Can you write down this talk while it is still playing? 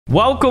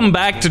Welcome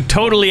back to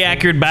Totally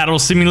Accurate Battle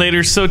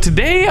Simulator. So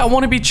today I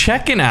want to be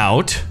checking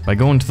out, by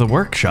going to the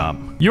workshop,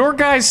 your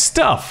guys'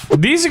 stuff.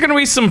 These are going to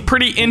be some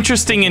pretty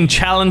interesting and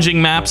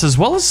challenging maps, as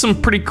well as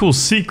some pretty cool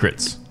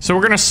secrets. So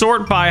we're going to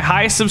sort by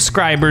high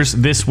subscribers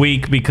this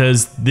week,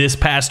 because this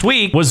past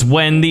week was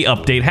when the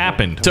update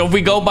happened. So if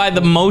we go by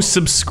the most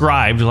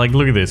subscribed, like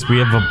look at this. We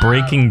have a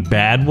Breaking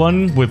Bad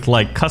one with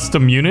like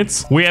custom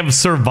units. We have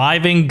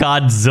Surviving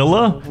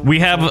Godzilla. We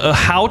have a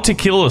How to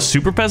Kill a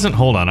Super Peasant.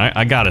 Hold on,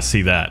 I gotta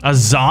see that. A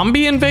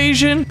zombie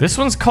invasion. This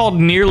one's called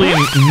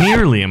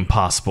Nearly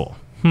Impossible.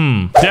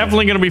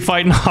 Definitely gonna be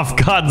fighting off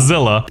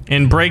Godzilla,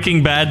 and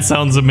Breaking Bad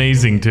sounds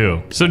amazing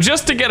too. So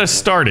just to get us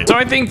started. So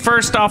I think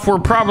first off, we're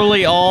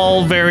probably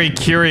all very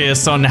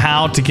curious on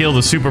how to kill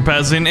the super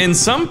peasant, and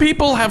some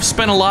people have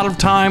spent a lot of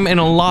time and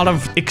a lot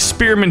of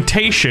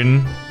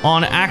experimentation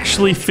on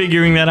actually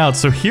figuring that out.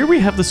 So here we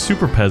have the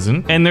super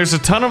peasant, and there's a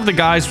ton of the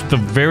guys with the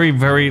very,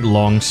 very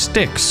long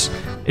sticks.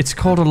 It's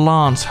called a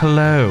lance.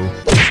 Hello.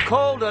 It's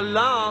called a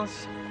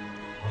lance.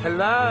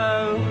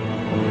 Hello.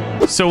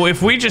 So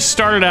if we just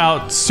started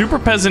out, Super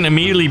Peasant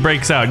immediately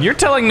breaks out. You're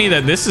telling me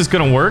that this is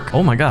gonna work?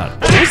 Oh my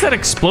god. What was that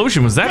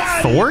explosion? Was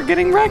that Thor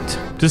getting wrecked?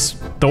 Does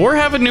Thor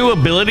have a new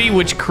ability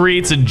which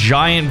creates a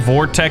giant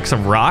vortex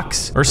of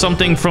rocks or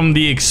something from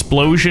the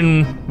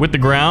explosion with the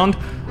ground?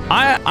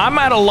 I'm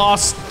at a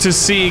loss to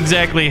see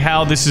exactly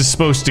how this is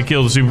supposed to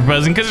kill the Super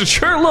Peasant, because it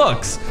sure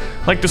looks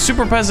like the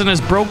Super Peasant has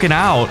broken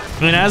out,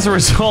 and as a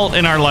result,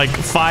 in our like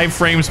 5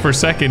 frames per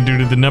second due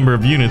to the number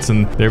of units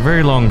and their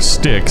very long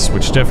sticks,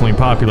 which definitely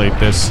populate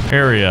this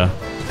area,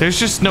 there's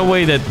just no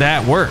way that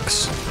that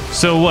works.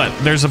 So what?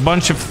 There's a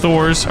bunch of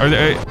Thors. Are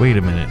there? Wait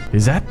a minute.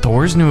 Is that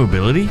Thor's new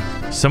ability?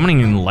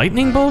 Summoning in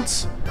lightning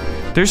bolts?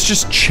 There's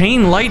just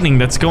chain lightning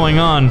that's going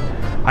on.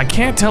 I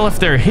can't tell if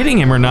they're hitting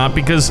him or not,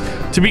 because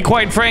to be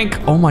quite frank,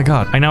 oh my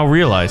god, I now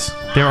realize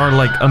there are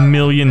like a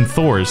million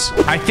Thors.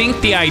 I think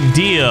the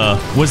idea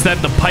was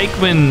that the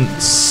pikemen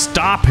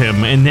stop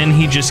him and then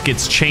he just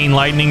gets chain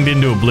lightninged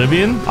into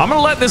oblivion. I'm gonna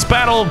let this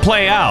battle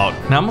play out.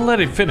 Now I'm gonna let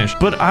it finish,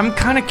 but I'm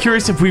kind of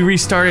curious if we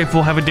restart it, if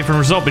we'll have a different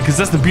result, because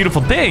that's the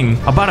beautiful thing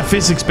about a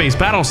physics-based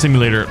battle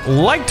simulator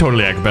like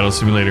Totally Accurate Battle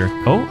Simulator.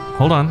 Oh,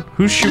 hold on.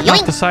 Who's shooting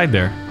off the side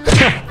there?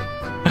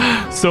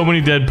 So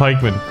many dead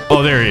pikemen.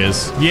 Oh, there he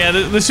is. Yeah,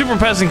 the super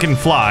peasant can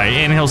fly,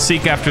 and he'll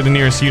seek after the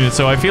nearest unit,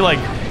 so I feel like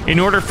in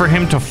order for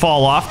him to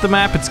fall off the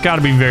map, it's got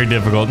to be very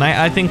difficult, and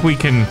I think we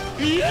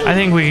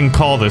can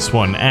call this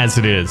one as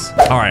it is.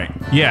 All right,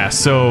 yeah,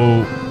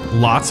 so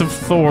lots of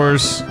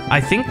Thors.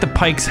 I think the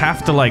pikes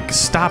have to like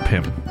stop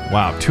him.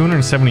 Wow,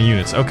 270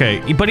 units.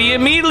 Okay, but he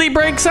immediately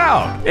breaks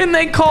out, and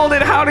they called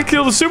it How to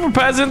Kill the Super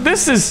Peasant.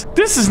 This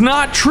is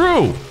not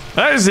true.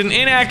 That is an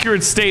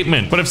inaccurate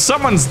statement, but if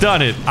someone's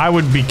done it, I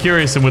would be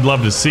curious and would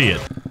love to see it.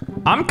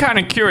 I'm kind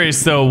of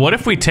curious though, what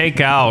if we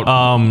take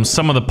out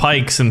some of the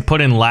pikes and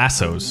put in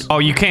lassos? Oh,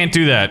 you can't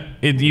do that.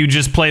 You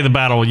just play the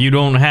battle. You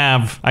don't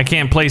have, I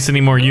can't place any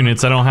more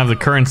units. I don't have the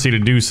currency to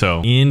do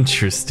so.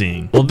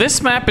 Interesting. Well,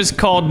 this map is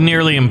called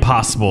Nearly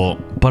Impossible,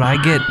 but I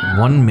get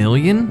 1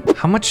 million?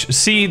 How much?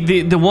 See,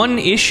 the one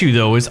issue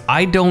though is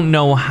I don't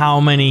know how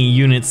many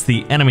units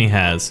the enemy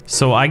has.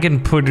 So I can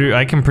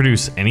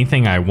produce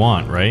anything I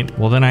want, right?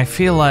 Well, then I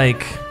feel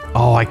like,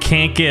 oh, I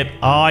can't get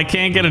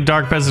a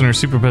Dark Peasant or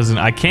Super Peasant.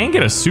 I can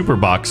get a Super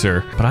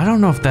Boxer, but I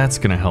don't know if that's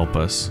gonna help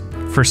us.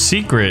 For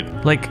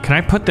secret, like, can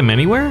I put them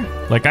anywhere?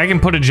 Like, I can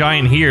put a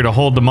giant here to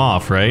hold them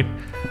off, right?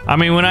 I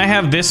mean, when I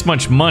have this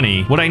much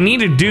money, what I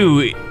need to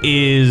do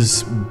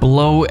is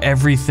blow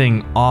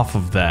everything off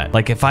of that.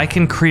 Like, if I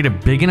can create a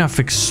big enough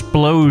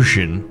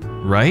explosion,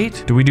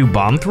 right? Do we do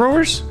bomb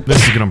throwers?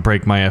 This is gonna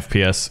break my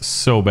FPS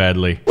so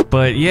badly.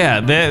 But yeah,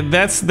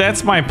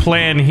 that's my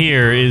plan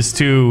here, is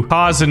to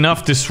cause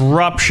enough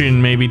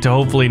disruption maybe to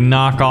hopefully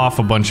knock off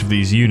a bunch of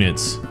these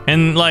units.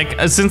 And like,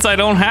 since I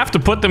don't have to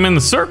put them in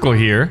the circle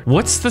here,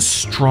 what's the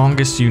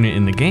strongest unit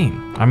in the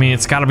game? I mean,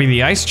 it's gotta be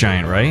the ice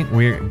giant, right?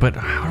 But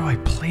how do I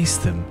place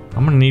them?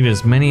 I'm gonna need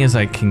as many as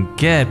I can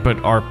get,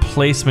 but our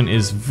placement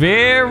is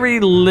very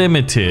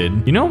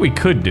limited. You know what we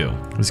could do?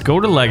 Is go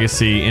to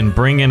Legacy and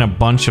bring in a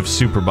bunch of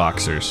Super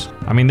Boxers.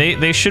 I mean,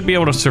 they should be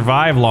able to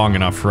survive long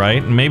enough,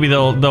 right? Maybe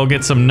they'll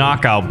get some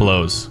knockout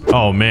blows.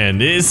 Oh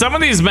man, some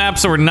of these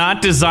maps are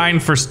not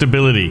designed for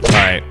stability. All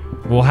right.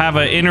 We'll have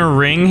an inner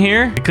ring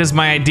here, because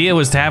my idea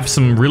was to have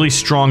some really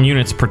strong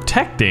units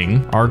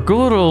protecting our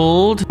good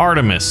old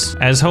Artemis,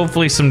 as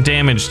hopefully some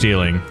damage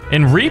dealing.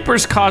 And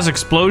Reapers cause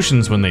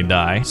explosions when they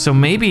die, so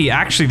maybe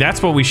actually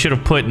that's what we should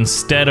have put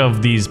instead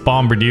of these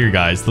bombardier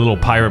guys, the little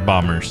pirate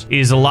bombers,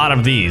 is a lot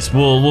of these.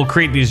 We'll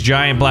create these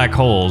giant black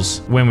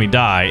holes when we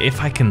die,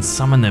 if I can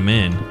summon them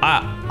in.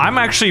 I'm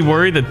actually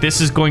worried that this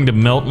is going to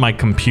melt my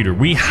computer.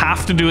 We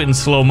have to do it in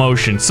slow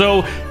motion.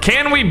 So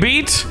can we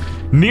beat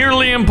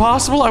Nearly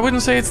Impossible? I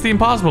wouldn't say it's the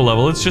impossible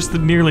level, it's just the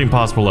Nearly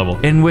Impossible level.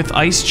 And with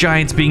ice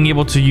giants being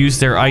able to use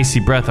their icy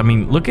breath, I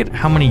mean, look at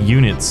how many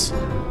units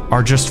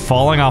are just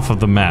falling off of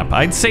the map.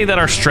 I'd say that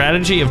our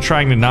strategy of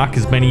trying to knock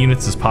as many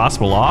units as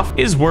possible off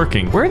is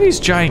working. Where are these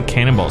giant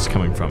cannonballs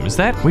coming from? Is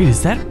that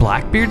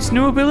Blackbeard's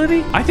new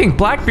ability? I think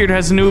Blackbeard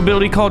has a new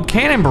ability called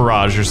Cannon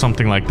Barrage or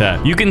something like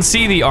that. You can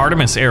see the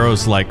Artemis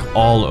arrows like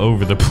all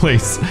over the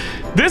place.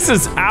 This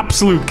is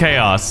absolute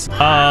chaos.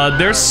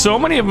 There's so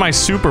many of my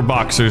super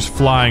boxers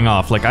flying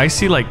off. Like I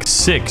see like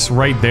 6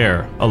 right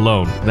there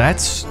alone.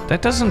 That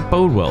doesn't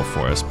bode well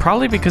for us.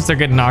 Probably because they're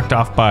getting knocked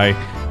off by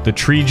the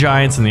tree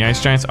giants and the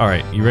ice giants. All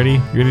right, you ready? You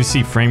ready to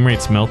see frame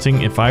rates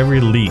melting? If I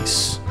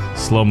release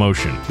slow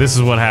motion, this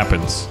is what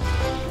happens.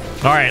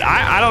 All right,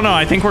 I don't know.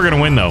 I think we're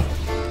gonna win though.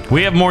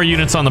 We have more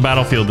units on the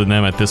battlefield than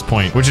them at this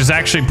point, which is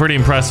actually pretty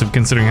impressive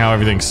considering how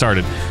everything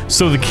started.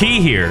 So the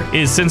key here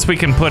is, since we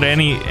can put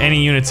any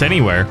units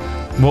anywhere,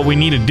 what we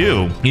need to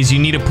do is you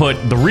need to put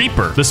the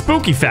Reaper, the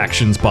spooky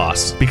faction's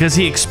boss, because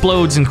he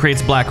explodes and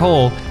creates black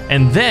hole,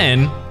 and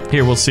then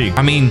here, we'll see.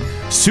 I mean,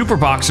 super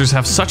boxers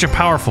have such a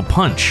powerful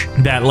punch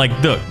that, like,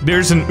 look,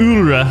 there's an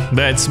Ulra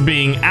that's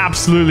being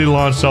absolutely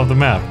launched off the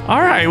map. All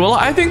right, well,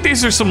 I think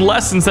these are some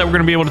lessons that we're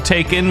gonna be able to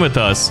take in with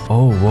us.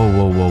 Oh,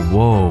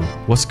 whoa.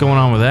 What's going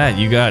on with that?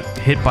 You got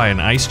hit by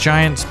an ice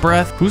giant's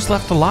breath? Who's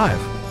left alive?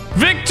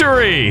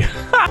 Victory!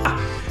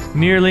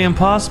 Nearly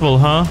impossible,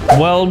 huh?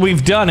 Well,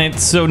 we've done it,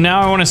 so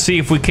now I want to see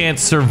if we can't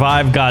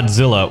survive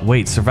Godzilla.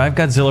 Wait, survive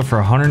Godzilla for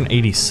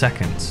 180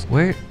 seconds.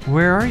 Where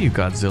are you,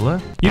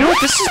 Godzilla? You know what?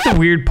 This is the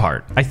weird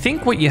part. I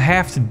think what you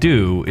have to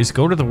do is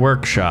go to the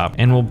workshop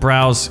and we'll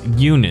browse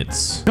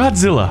units.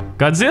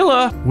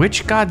 Godzilla.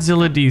 Which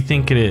Godzilla do you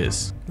think it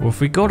is? Well,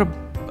 if we go to...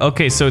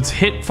 Okay, so it's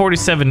hit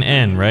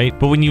 47N, right?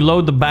 But when you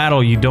load the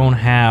battle, you don't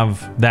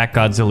have that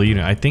Godzilla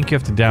unit. I think you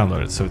have to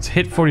download it. So it's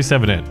hit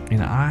 47N.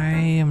 And I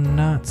am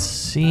not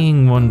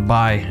seeing one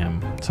by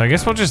him. So I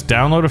guess we'll just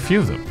download a few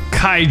of them.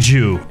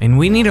 Kaiju. And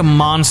we need a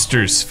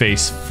monster's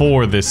face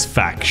for this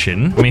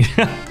faction. I mean,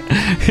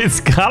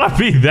 it's gotta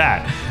be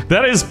that.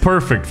 That is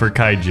perfect for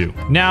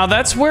Kaiju. Now,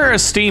 that's where a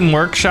Steam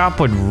Workshop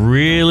would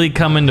really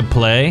come into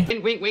play.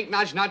 Wink, wink,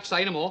 nudge, nudge,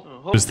 say no more.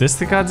 Is this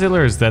the Godzilla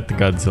or is that the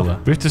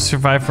Godzilla? We have to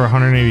survive for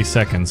 180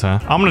 seconds, huh?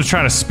 I'm gonna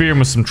try to spear him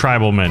with some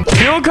tribal men.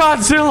 Kill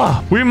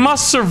Godzilla! We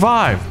must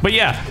survive. But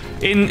yeah,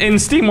 in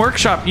Steam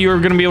Workshop, you're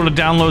gonna be able to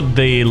download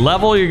the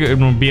level. You're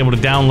gonna be able to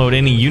download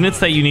any units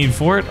that you need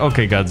for it.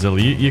 Okay,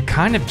 Godzilla, you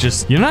kind of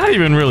just... You're not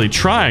even really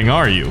trying,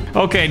 are you?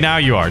 Okay, now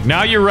you are.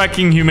 Now you're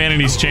wrecking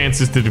humanity's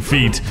chances to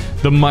defeat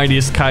the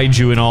mightiest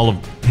kaiju in all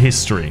of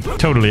history.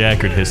 Totally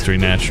accurate history,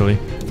 naturally.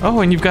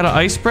 Oh, and you've got an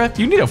ice breath?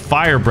 You need a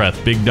fire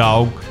breath, big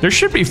dog. There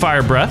should be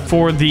fire breath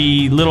for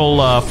the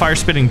little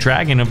fire-spitting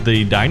dragon of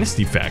the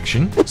Dynasty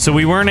faction. So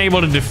we weren't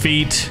able to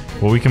defeat...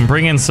 Well, we can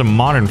bring in some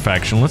modern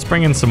faction. Let's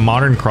bring in some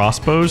modern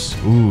crossbows.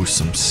 Ooh,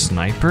 some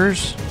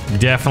snipers?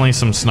 Definitely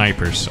some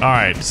snipers. All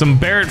right, some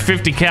Barrett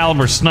 50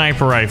 caliber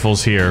sniper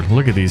rifles here.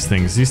 Look at these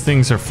things. These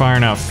things are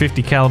firing out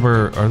 50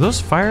 caliber. Are those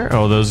fire?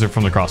 Oh, those are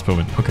from the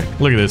crossbowmen. Okay,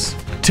 look at this.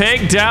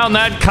 Take down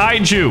that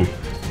kaiju.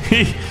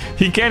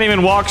 He can't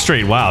even walk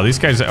straight. Wow, these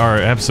guys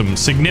have some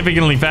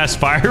significantly fast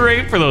fire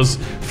rate for those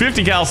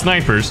 50 cal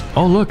snipers.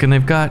 Oh, look, and they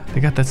got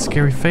that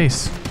scary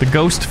face, the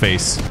ghost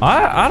face.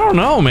 I don't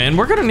know, man.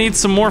 We're gonna need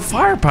some more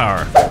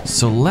firepower.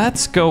 So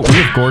let's go. We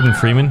have Gordon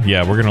Freeman.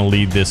 Yeah, we're gonna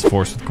lead this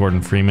force with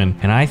Gordon Freeman,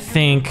 and I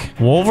think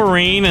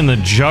Wolverine and the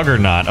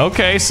Juggernaut.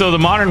 Okay, so the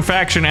modern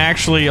faction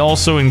actually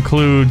also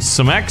includes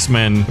some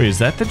X-Men. Wait, is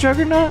that the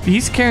Juggernaut?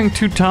 He's carrying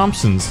 2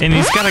 Thompsons, and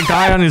he's got a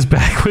guy on his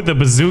back with a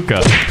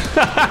bazooka.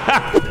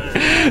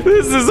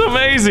 This is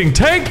amazing.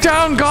 Take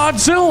down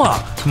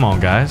Godzilla. Come on,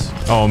 guys.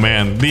 Oh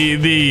man,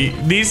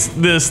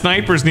 the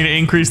snipers need to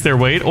increase their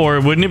weight, or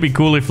wouldn't it be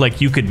cool if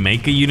like you could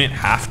make a unit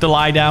have to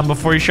lie down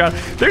before you shot?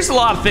 There's a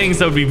lot of things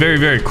that would be very,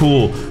 very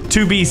cool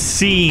to be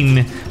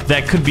seen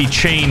that could be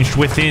changed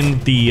within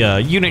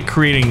the unit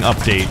creating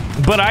update.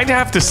 But I'd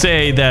have to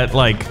say that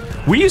like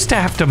we used to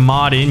have to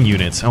mod in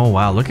units. Oh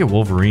wow, look at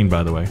Wolverine,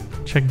 by the way.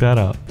 Check that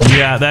out.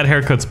 Yeah, that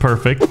haircut's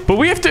perfect. But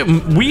we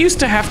used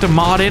to have to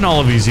mod in all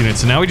of these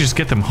units, and now we just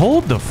get them.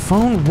 Hold the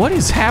phone. What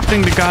is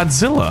happening to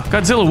Godzilla?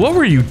 Godzilla, what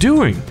were you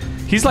doing?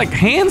 He's like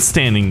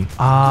handstanding.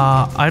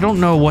 I don't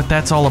know what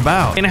that's all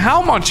about. And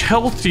how much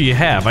health do you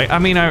have? I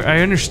mean,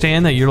 I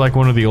understand that you're like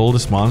one of the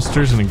oldest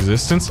monsters in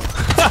existence.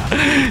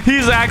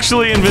 He's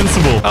actually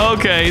invincible.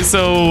 Okay,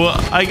 so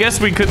I guess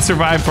we could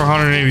survive for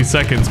 180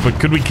 seconds, but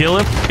could we kill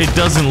him? It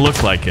doesn't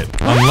look like it,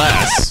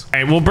 unless...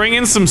 All right, we'll bring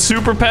in some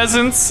super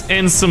peasants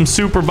and some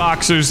super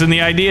boxers, and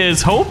the idea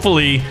is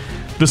hopefully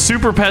the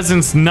super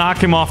peasants knock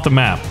him off the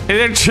map. And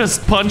they're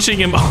just punching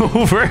him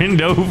over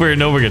and over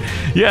and over again.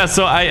 Yeah,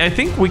 so I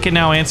think we can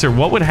now answer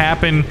what would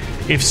happen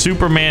if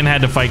Superman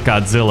had to fight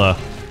Godzilla.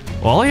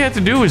 Well, all he had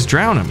to do was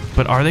drown him.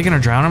 But are they gonna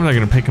drown him or they're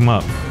gonna pick him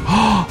up?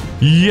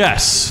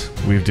 Yes!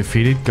 We've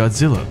defeated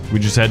Godzilla. We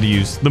just had to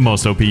use the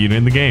most OP unit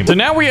in the game. So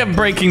now we have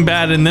Breaking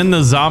Bad and then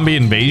the zombie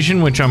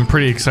invasion, which I'm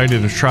pretty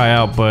excited to try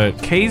out, but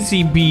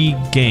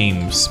KZB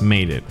Games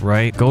made it,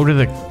 right? Go to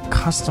the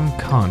custom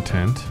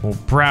content. We'll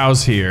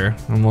browse here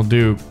and we'll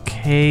do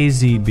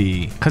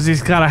KZB because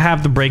he's got to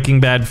have the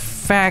Breaking Bad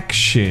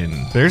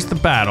faction. There's the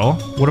battle.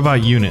 What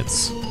about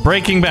units?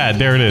 Breaking Bad.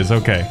 There it is.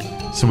 Okay.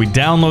 So we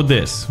download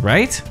this,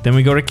 right? Then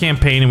we go to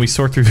campaign and we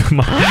sort through them.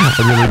 I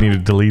really need to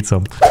delete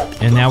some.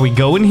 And now we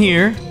go in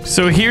here.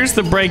 So here's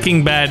the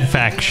Breaking Bad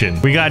faction.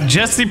 We got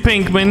Jesse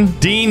Pinkman,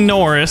 Dean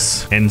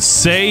Norris, and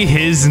say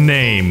his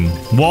name,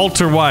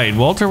 Walter White.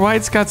 Walter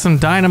White's got some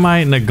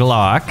dynamite and a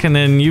Glock, and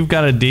then you've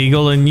got a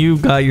Deagle, and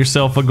you've got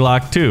yourself a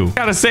Glock too.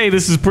 Gotta say,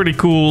 this is pretty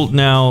cool.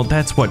 Now,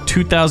 that's what,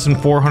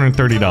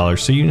 $2,430,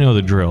 so you know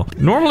the drill.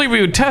 Normally,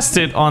 we would test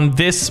it on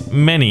this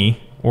many,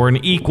 or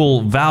an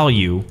equal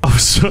value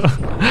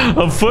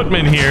of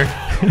footmen here.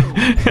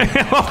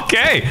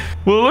 Okay.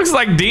 Well, it looks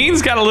like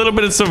Dean's got a little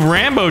bit of some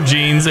Rambo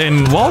genes,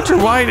 and Walter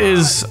White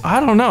is,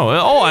 I don't know.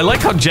 Oh, I like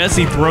how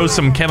Jesse throws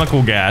some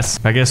chemical gas.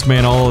 I guess,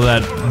 man, all of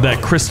that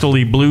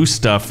crystally blue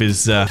stuff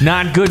is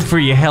not good for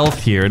your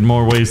health here in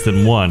more ways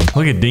than one.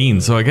 Look at Dean.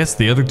 So I guess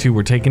the other two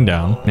were taken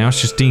down. Now it's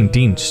just Dean.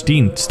 Dean,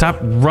 stop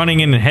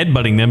running in and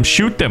headbutting them.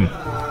 Shoot them.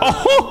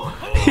 Oh!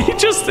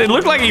 It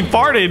looked like he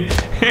farted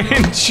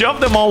and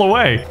shoved them all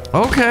away.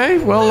 Okay,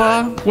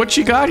 well, what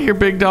you got here,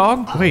 big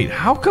dog? Wait,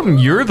 how come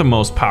you're the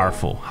most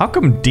powerful? How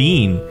come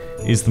Dean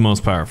is the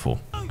most powerful?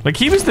 Like,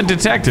 he was the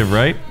detective,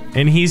 right?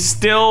 And he's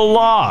still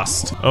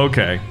lost.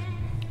 Okay.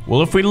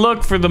 Well, if we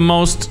look for the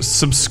most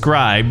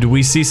subscribed,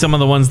 we see some of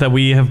the ones that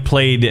we have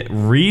played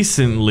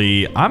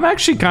recently. I'm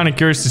actually kind of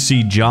curious to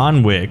see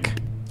John Wick.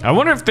 I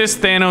wonder if this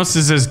Thanos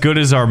is as good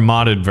as our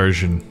modded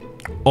version.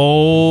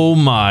 Oh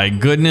my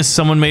goodness,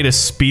 someone made a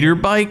speeder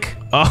bike?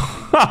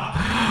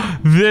 Oh,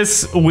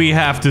 this we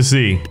have to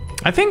see.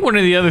 I think one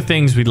of the other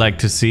things we'd like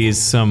to see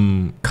is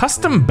some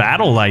custom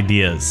battle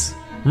ideas.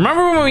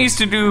 Remember when we used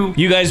to do,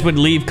 you guys would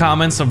leave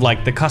comments of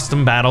like the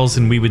custom battles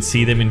and we would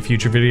see them in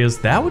future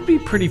videos? That would be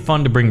pretty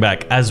fun to bring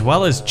back, as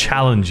well as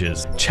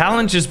challenges.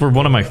 Challenges were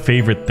one of my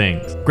favorite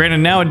things. Granted,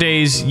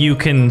 nowadays you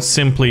can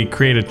simply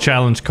create a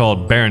challenge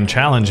called Baron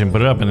Challenge and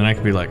put it up, and then I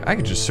could be like, I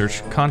could just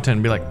search content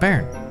and be like,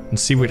 Baron, and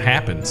see what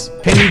happens.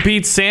 Can you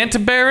beat Santa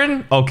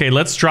Baron? Okay,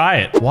 let's try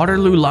it.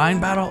 Waterloo line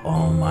battle?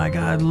 Oh my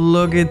god,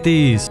 look at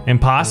these.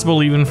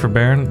 Impossible even for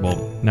Baron?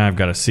 Well, now I've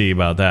got to see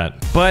about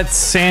that. But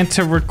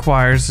Santa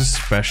requires a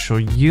special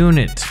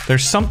unit.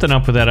 There's something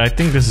up with that. I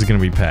think this is gonna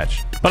be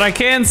patched. But I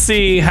can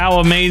see how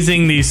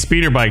amazing these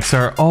speeder bikes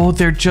are. Oh,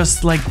 they're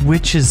just like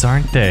witches,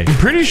 aren't they? I'm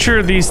pretty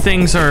sure these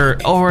things are...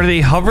 Oh, are they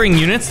hovering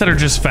units that are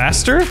just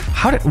faster?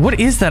 What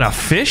is that, a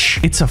fish?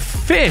 It's a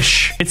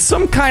fish. It's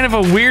some kind of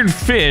a weird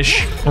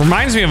fish.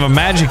 Reminds me of a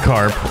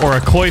Magikarp or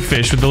a koi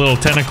fish with the little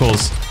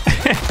tentacles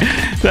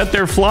that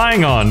they're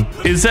flying on.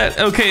 Is that...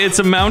 Okay, it's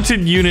a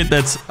mounted unit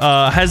that's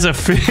has a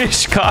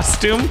fish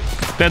costume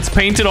that's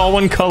painted all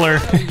one color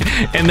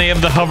and they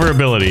have the hover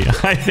ability.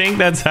 I think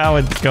that's how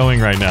it's going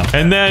right now.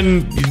 And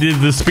then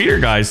the speeder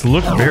guys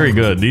look very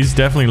good. These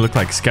definitely look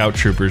like scout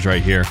troopers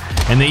right here.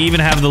 And they even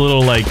have the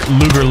little like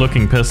Luger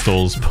looking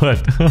pistols,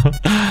 but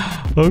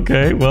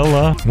okay,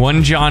 well,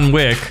 one John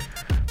Wick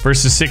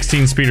versus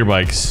 16 speeder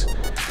bikes.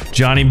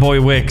 Johnny Boy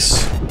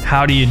Wicks,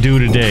 how do you do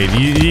today? Do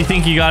you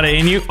think you got it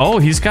in you? Oh,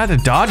 he's got the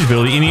dodge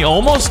ability, and he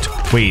almost...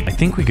 Wait, I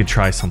think we could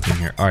try something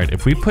here. All right,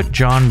 if we put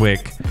John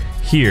Wick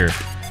here,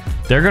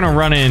 they're gonna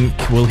run in.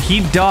 Will he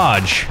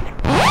dodge?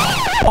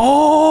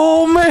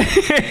 Oh,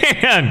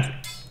 man!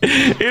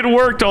 It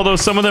worked, although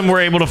some of them were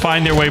able to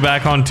find their way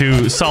back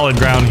onto solid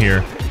ground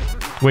here.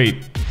 Wait,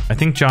 I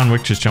think John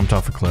Wick just jumped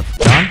off a cliff.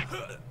 John?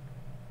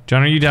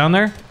 John, are you down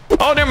there?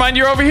 Oh, never mind,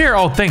 you're over here.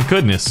 Oh, thank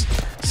goodness.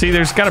 See,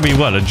 there's gotta be,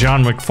 what, a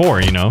John Wick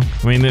 4, you know?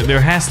 I mean,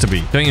 there has to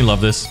be. Don't you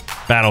love this?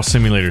 Battle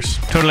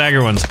simulators. Total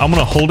aggro ones. I'm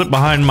gonna hold it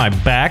behind my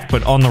back,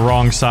 but on the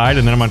wrong side,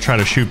 and then I'm gonna try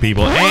to shoot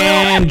people.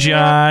 And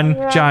John,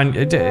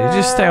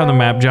 just stay on the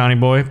map, Johnny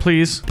boy,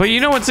 please. But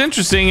you know what's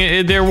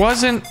interesting? There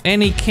wasn't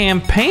any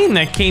campaign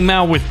that came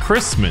out with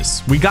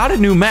Christmas. We got a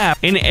new map,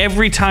 and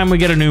every time we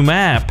get a new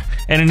map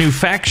and a new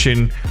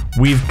faction,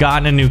 we've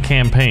gotten a new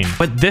campaign.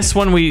 But this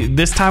time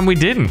we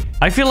didn't.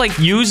 I feel like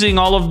using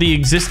all of the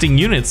existing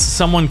units,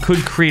 someone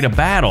could create a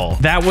battle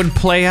that would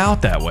play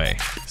out that way.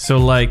 So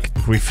like,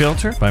 if we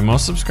filter by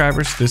most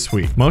subscribers this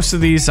week, most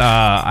of these,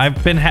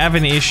 I've been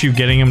having an issue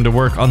getting them to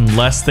work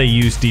unless they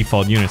use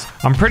default units.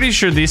 I'm pretty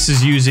sure this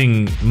is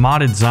using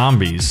modded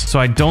zombies, so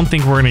I don't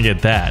think we're gonna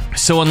get that.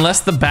 So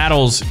unless the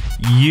battles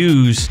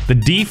use the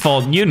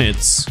default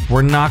units,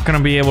 we're not gonna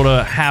be able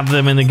to have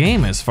them in the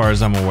game as far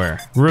as I'm aware.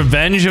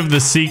 Revenge of the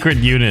Secret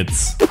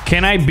Units.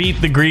 Can I beat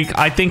the Greek?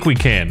 I think we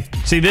can.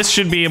 See, this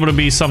should be able to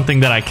be something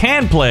that I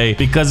can play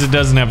because it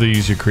doesn't have the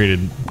user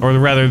created, or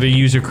rather the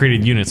user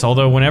created units.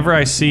 Although whenever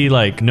I see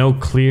like no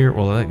clear,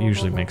 well, that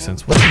usually makes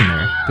sense. What's in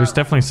there? There's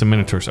definitely some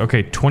Minotaurs.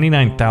 Okay,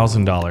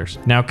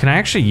 $29,000. Now, can I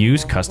actually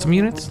use custom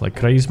units? Like,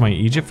 could I use my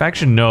Egypt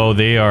faction? No,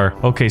 they are.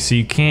 Okay, so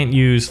you can't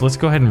use, let's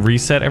go ahead and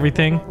reset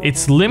everything.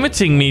 It's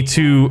limiting me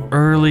to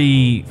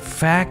early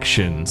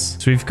factions.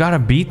 So we've got to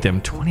beat them.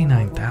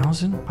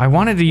 29,000? I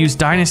wanted to use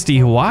Dynasty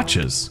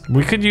Huachas.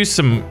 We could use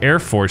some Air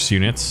Force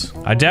units.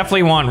 I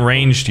definitely want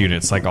ranged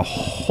units, like a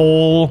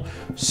whole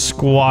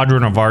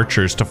squadron of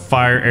archers to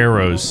fire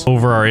arrows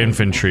over our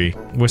infantry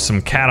with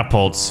some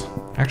catapults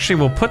Actually,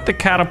 we'll put the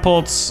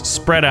catapults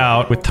spread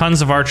out with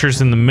tons of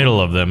archers in the middle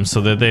of them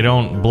so that they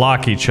don't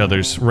block each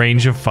other's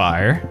range of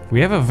fire.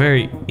 We have a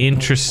very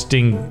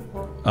interesting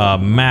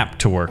map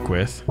to work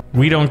with.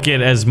 We don't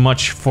get as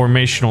much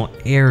formational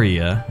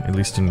area, at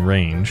least in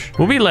range.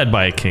 We'll be led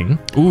by a king.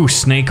 Ooh,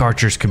 snake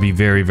archers could be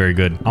very, very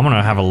good. I'm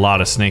gonna have a lot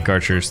of snake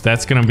archers.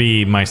 That's gonna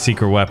be my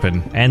secret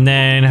weapon. And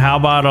then how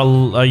about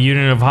a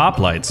unit of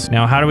hoplites?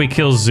 Now, how do we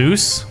kill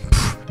Zeus?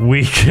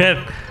 We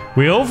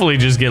hopefully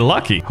just get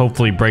lucky.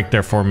 Hopefully break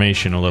their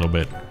formation a little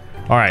bit.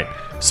 All right.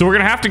 So we're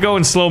gonna have to go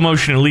in slow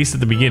motion, at least at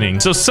the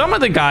beginning. So some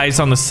of the guys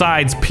on the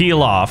sides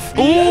peel off.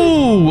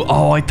 Ooh!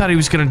 Oh, I thought he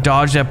was gonna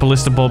dodge that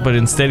ballista bolt, but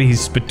instead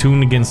he's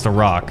spittooned against a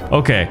rock.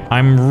 Okay,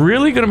 I'm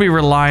really gonna be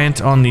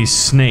reliant on these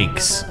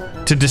snakes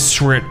to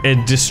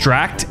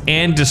distract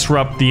and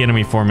disrupt the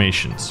enemy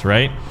formations,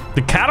 right?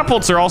 The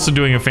catapults are also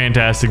doing a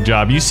fantastic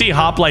job. You see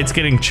hoplites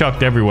getting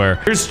chucked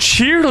everywhere. There's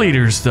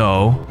cheerleaders,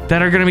 though,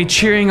 that are gonna be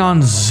cheering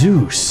on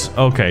Zeus.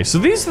 Okay, so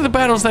these are the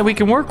battles that we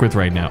can work with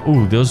right now.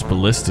 Ooh, those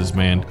ballistas,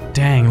 man.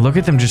 Dang, look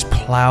at them just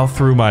plow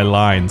through my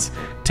lines,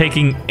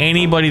 taking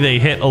anybody they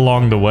hit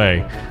along the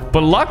way.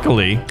 But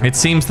luckily, it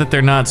seems that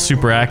they're not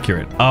super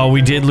accurate. Oh,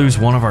 we did lose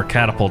one of our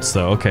catapults,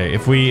 though. Okay,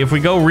 if we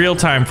go real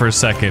time for a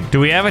second, do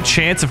we have a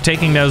chance of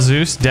taking down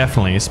Zeus?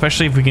 Definitely,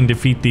 especially if we can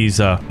defeat these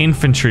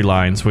infantry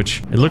lines,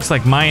 which it looks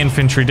like my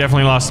infantry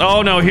definitely lost.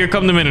 Oh no, here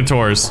come the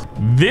Minotaurs.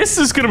 This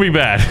is gonna be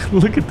bad.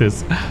 Look at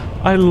this.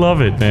 I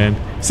love it, man.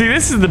 See,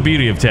 this is the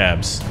beauty of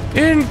tabs.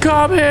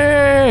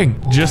 Incoming!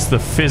 Just the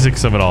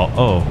physics of it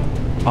all.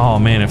 Oh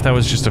man, if that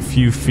was just a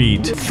few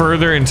feet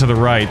further into the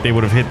right, they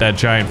would have hit that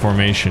giant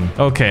formation.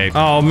 Okay.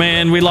 Oh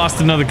man, we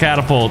lost another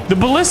catapult. The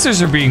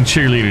ballistas are being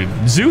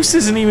cheerleaded. Zeus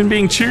isn't even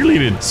being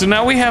cheerleaded. So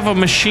now we have a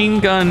machine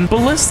gun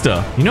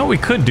ballista. You know what we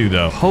could do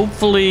though?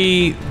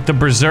 Hopefully the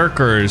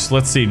berserkers,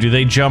 let's see, do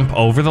they jump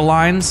over the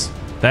lines?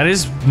 That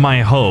is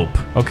my hope.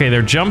 Okay,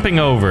 they're jumping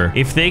over.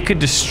 If they could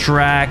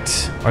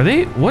distract...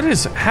 What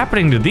is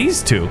happening to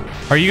these two?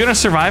 Are you gonna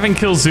survive and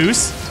kill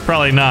Zeus?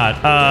 Probably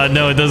not.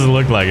 No, it doesn't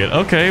look like it.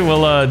 Okay,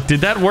 well,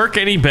 did that work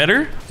any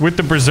better with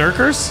the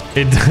berserkers?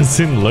 It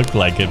doesn't look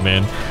like it,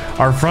 man.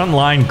 Our front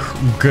line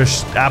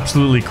just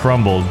absolutely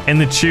crumbled. And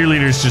the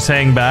cheerleaders just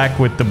hang back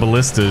with the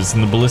ballistas.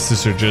 And the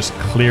ballistas are just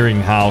clearing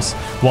house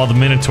while the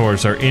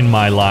minotaurs are in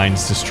my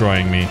lines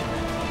destroying me.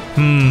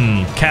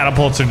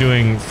 Catapults are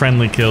doing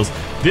friendly kills.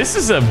 This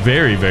is a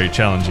very, very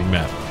challenging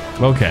map.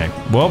 Okay,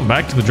 well,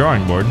 back to the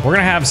drawing board. We're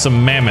gonna have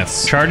some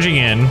mammoths charging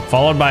in,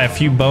 followed by a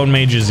few bone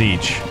mages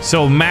each.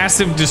 So,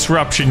 massive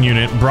disruption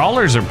unit.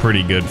 Brawlers are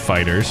pretty good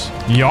fighters.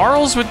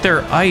 Jarls with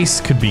their ice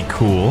could be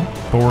cool,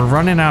 but we're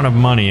running out of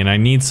money and I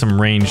need some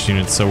ranged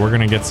units, so we're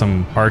gonna get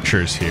some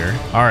archers here.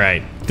 All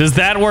right. Does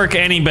that work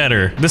any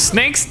better? The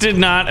snakes did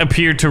not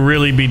appear to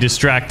really be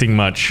distracting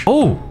much.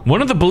 Oh,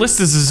 one of the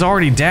ballistas is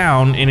already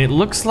down, and it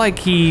looks like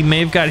he may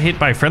have got hit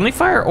by friendly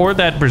fire, or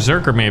that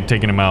berserker may have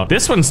taken him out.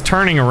 This one's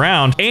turning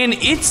around, and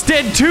it's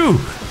dead too.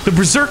 The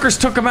berserkers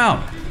took him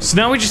out. So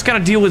now we just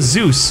gotta deal with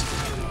Zeus.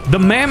 The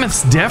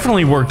mammoths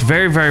definitely worked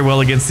very, very well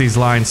against these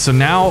lines, so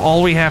now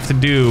all we have to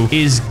do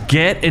is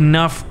get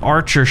enough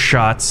archer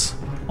shots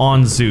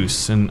on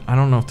Zeus, and I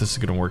don't know if this is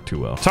gonna work too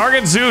well.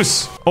 Target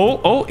Zeus.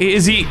 Oh,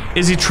 is he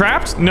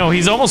trapped? No,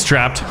 he's almost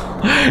trapped.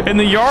 And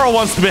the Jarl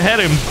wants to behead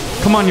him.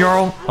 Come on,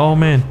 Jarl. Oh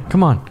man,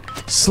 come on.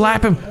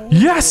 Slap him.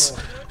 Yes!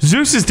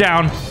 Zeus is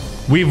down.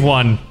 We've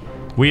won.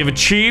 We have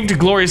achieved a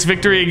glorious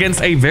victory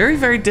against a very,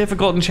 very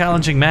difficult and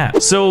challenging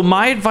map. So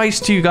my advice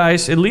to you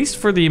guys, at least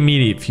for the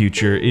immediate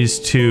future, is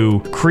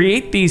to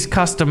create these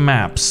custom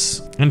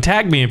maps. And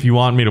tag me if you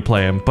want me to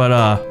play them,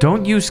 but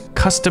don't use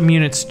custom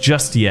units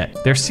just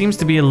yet. There seems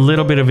to be a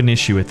little bit of an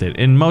issue with it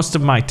in most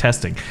of my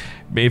testing.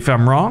 If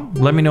I'm wrong,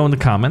 let me know in the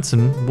comments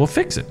and we'll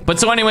fix it. But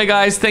so anyway,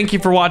 guys, thank you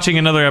for watching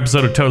another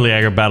episode of Totally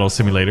Aggro Battle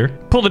Simulator.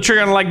 Pull the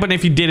trigger on the like button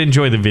if you did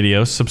enjoy the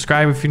video,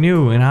 subscribe if you're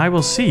new, and I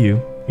will see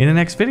you in the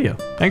next video.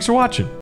 Thanks for watching.